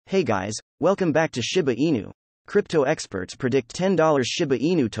Hey guys, welcome back to Shiba Inu. Crypto experts predict $10 Shiba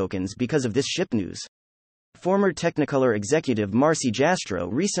Inu tokens because of this Shib news. Former Technicolor executive Marcy Jastrow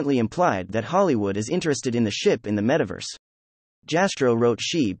recently implied that Hollywood is interested in the Shib in the metaverse. Jastrow wrote,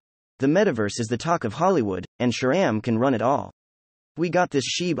 "Shib, the metaverse is the talk of Hollywood, and Sharam can run it all." We got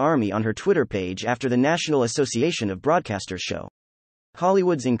this Shib army on her Twitter page after the National Association of Broadcasters show.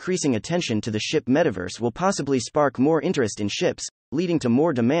 Hollywood's increasing attention to the Shib metaverse will possibly spark more interest in Shibs, leading to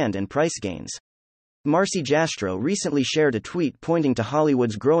more demand and price gains. Marcy Jastrow recently shared a tweet pointing to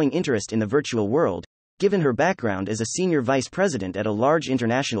Hollywood's growing interest in the virtual world, given her background as a senior vice president at a large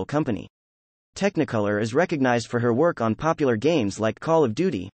international company. Technicolor is recognized for her work on popular games like Call of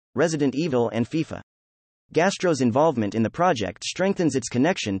Duty, Resident Evil, and FIFA. Jastrow's involvement in the project strengthens its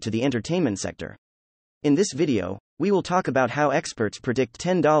connection to the entertainment sector. In this video, we will talk about how experts predict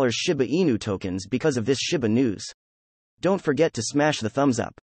 $10 Shiba Inu tokens because of this Shiba news. Don't forget to smash the thumbs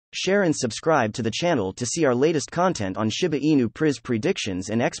up, share and subscribe to the channel to see our latest content on Shiba Inu predictions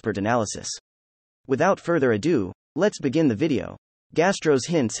and expert analysis. Without further ado, let's begin the video. Jastrow's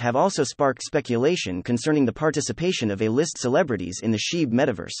hints have also sparked speculation concerning the participation of A-list celebrities in the Shib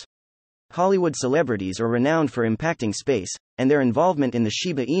metaverse. Hollywood celebrities are renowned for impacting space, and their involvement in the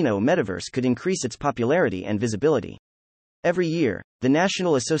Shiba Inu metaverse could increase its popularity and visibility. Every year, the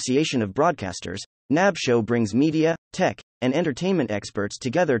National Association of Broadcasters, NAB show brings media, tech, and entertainment experts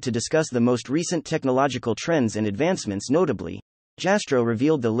together to discuss the most recent technological trends and advancements. Notably, Jastrow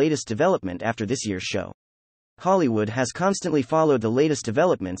revealed the latest development after this year's show. Hollywood has constantly followed the latest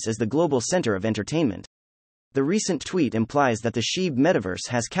developments as the global center of entertainment. The recent tweet implies that the Shib metaverse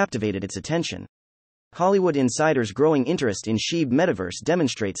has captivated its attention. Hollywood insiders' growing interest in Shib metaverse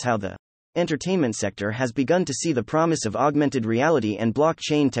demonstrates how the entertainment sector has begun to see the promise of augmented reality and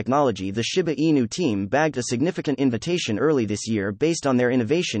blockchain technology. The Shiba Inu team bagged a significant invitation early this year based on their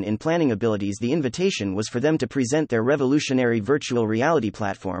innovation in planning abilities. The invitation was for them to present their revolutionary virtual reality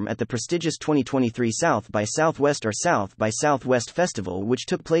platform at the prestigious 2023 South by Southwest or South by Southwest Festival, which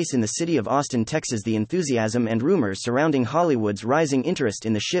took place in the city of Austin, Texas. The enthusiasm and rumors surrounding Hollywood's rising interest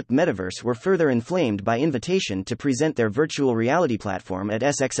in the Shib metaverse were further inflamed by invitation to present their virtual reality platform at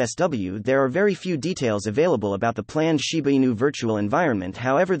SXSW. There are very few details available about the planned Shiba Inu virtual environment.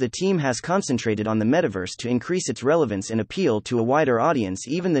 However, the team has concentrated on the metaverse to increase its relevance and appeal to a wider audience.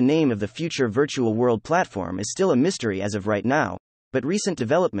 Even the name of the future virtual world platform is still a mystery as of right now, but recent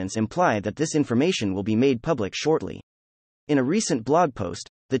developments imply that this information will be made public shortly. In a recent blog post,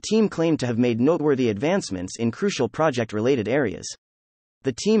 the team claimed to have made noteworthy advancements in crucial project-related areas.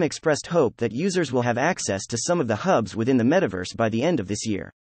 The team expressed hope that users will have access to some of the hubs within the metaverse by the end of this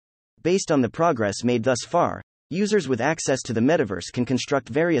year. Based on the progress made thus far, users with access to the metaverse can construct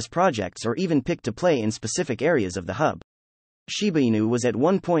various projects or even pick to play in specific areas of the hub. Shiba Inu was at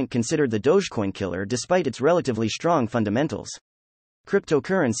one point considered the dogecoin killer despite its relatively strong fundamentals.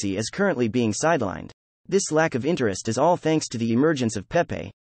 Cryptocurrency is currently being sidelined. This lack of interest is all thanks to the emergence of Pepe,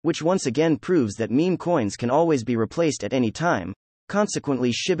 which once again proves that meme coins can always be replaced at any time.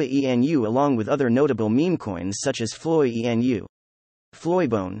 Consequently, Shiba Inu, along with other notable meme coins such as Floy Inu,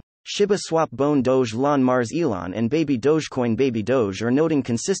 Floybone, ShibaSwap, Bone Doge, Lon Mars Elon, and Baby Dogecoin Baby Doge are noting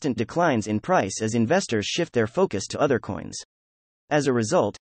consistent declines in price as investors shift their focus to other coins. As a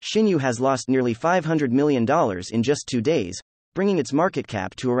result, Shinu has lost nearly $500 million in just 2 days, bringing its market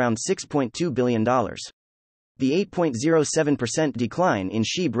cap to around $6.2 billion. The 8.07% decline in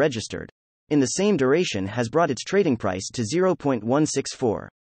Shib registered in the same duration has brought its trading price to 0.164.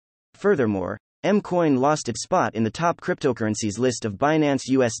 Furthermore, M-Coin lost its spot in the top cryptocurrencies list of Binance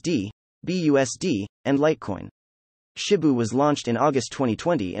USD, BUSD, and Litecoin. Shibu was launched in August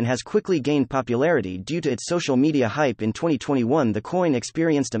 2020 and has quickly gained popularity due to its social media hype. In 2021, the coin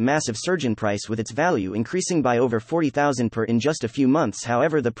experienced a massive surge in price, with its value increasing by over 40,000 per in just a few months.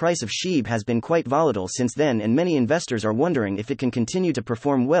 However, the price of Shib has been quite volatile since then, and many investors are wondering if it can continue to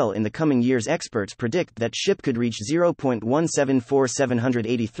perform well in the coming years. Experts predict that Shib could reach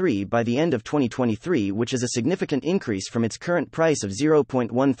 0.174783 by the end of 2023, which is a significant increase from its current price of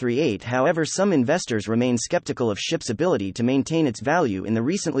 0.138. However, some investors remain skeptical of Shib's ability to maintain its value.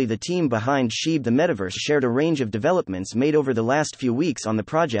 Recently, the team behind Shib the Metaverse shared a range of developments made over the last few weeks on the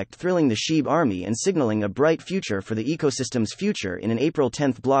project, thrilling the Shib army and signaling a bright future for the ecosystem's future. In an April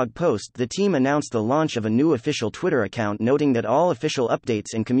 10 blog post, the team announced the launch of a new official Twitter account, noting that all official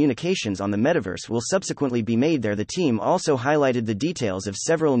updates and communications on the metaverse will subsequently be made there. The team also highlighted the details of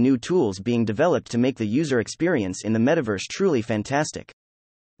several new tools being developed to make the user experience in the metaverse truly fantastic.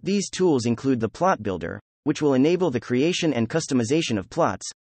 These tools include the Plot Builder, which will enable the creation and customization of plots.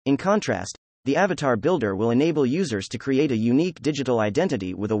 In contrast, the avatar builder will enable users to create a unique digital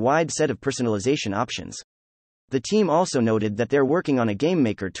identity with a wide set of personalization options. The team also noted that they're working on a game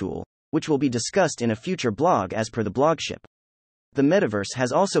maker tool, which will be discussed in a future blog as per the blog Shib. The metaverse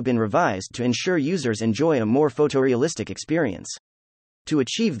has also been revised to ensure users enjoy a more photorealistic experience. To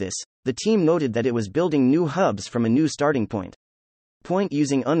achieve this, the team noted that it was building new hubs from a new starting point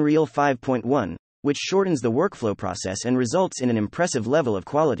using Unreal 5.1, which shortens the workflow process and results in an impressive level of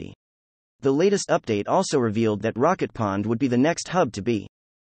quality. The latest update also revealed that Rocket Pond would be the next hub to be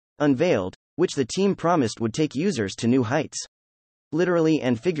unveiled, which the team promised would take users to new heights. Literally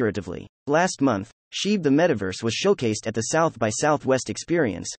and figuratively. Last month, Shib the Metaverse was showcased at the South by Southwest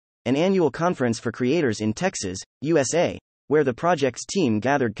Experience, an annual conference for creators in Texas, USA, where the project's team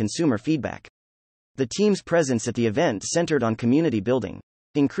gathered consumer feedback. The team's presence at the event centered on community building,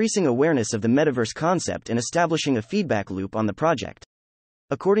 increasing awareness of the metaverse concept and establishing a feedback loop on the project.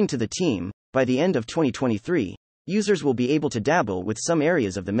 According to the team, by the end of 2023, users will be able to dabble with some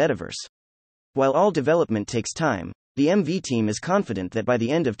areas of the metaverse. While all development takes time, the MV team is confident that by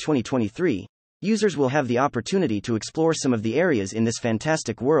the end of 2023, users will have the opportunity to explore some of the areas in this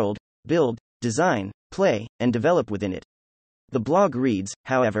fantastic world, build, design, play, and develop within it. The blog reads,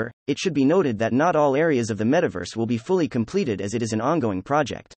 however, it should be noted that not all areas of the metaverse will be fully completed as it is an ongoing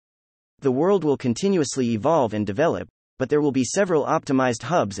project. The world will continuously evolve and develop, but there will be several optimized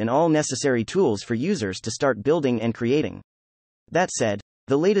hubs and all necessary tools for users to start building and creating. That said,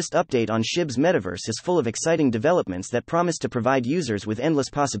 the latest update on Shib's metaverse is full of exciting developments that promise to provide users with endless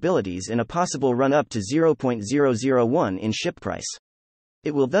possibilities and a possible run-up to 0.001 in Shib price.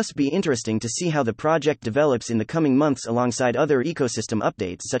 It will thus be interesting to see how the project develops in the coming months alongside other ecosystem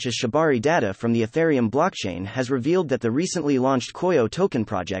updates such as Shibari data from the Ethereum blockchain has revealed that the recently launched Koyo token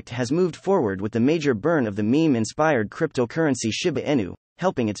project has moved forward with the major burn of the meme-inspired cryptocurrency Shiba Inu,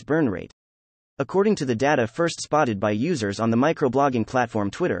 helping its burn rate. According to the data first spotted by users on the microblogging platform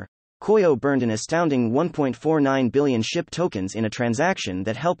Twitter, Koyo burned an astounding 1.49 billion SHIB tokens in a transaction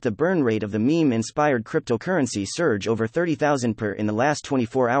that helped the burn rate of the meme-inspired cryptocurrency surge over 30,000 per in the last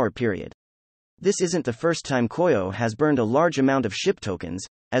 24-hour period. This isn't the first time Koyo has burned a large amount of SHIB tokens,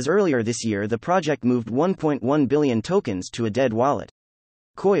 as earlier this year the project moved 1.1 billion tokens to a dead wallet.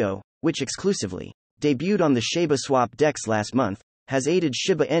 Koyo, which exclusively debuted on the shibaswap DEX last month, has aided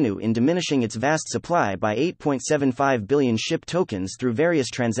Shiba Inu in diminishing its vast supply by 8.75 billion SHIB tokens through various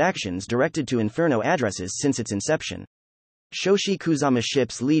transactions directed to Inferno addresses since its inception. Shoshi Kusama,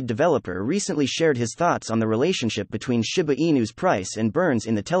 Shib's lead developer, recently shared his thoughts on the relationship between Shiba Inu's price and burns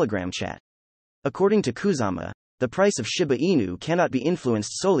in the Telegram chat. According to Kusama, the price of Shiba Inu cannot be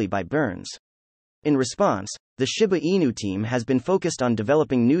influenced solely by burns. In response, the Shiba Inu team has been focused on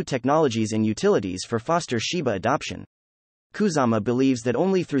developing new technologies and utilities for foster Shiba adoption. Kusama believes that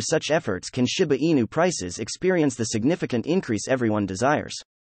only through such efforts can Shiba Inu prices experience the significant increase everyone desires.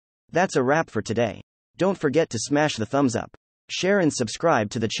 That's a wrap for today. Don't forget to smash the thumbs up, share and subscribe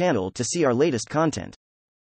to the channel to see our latest content.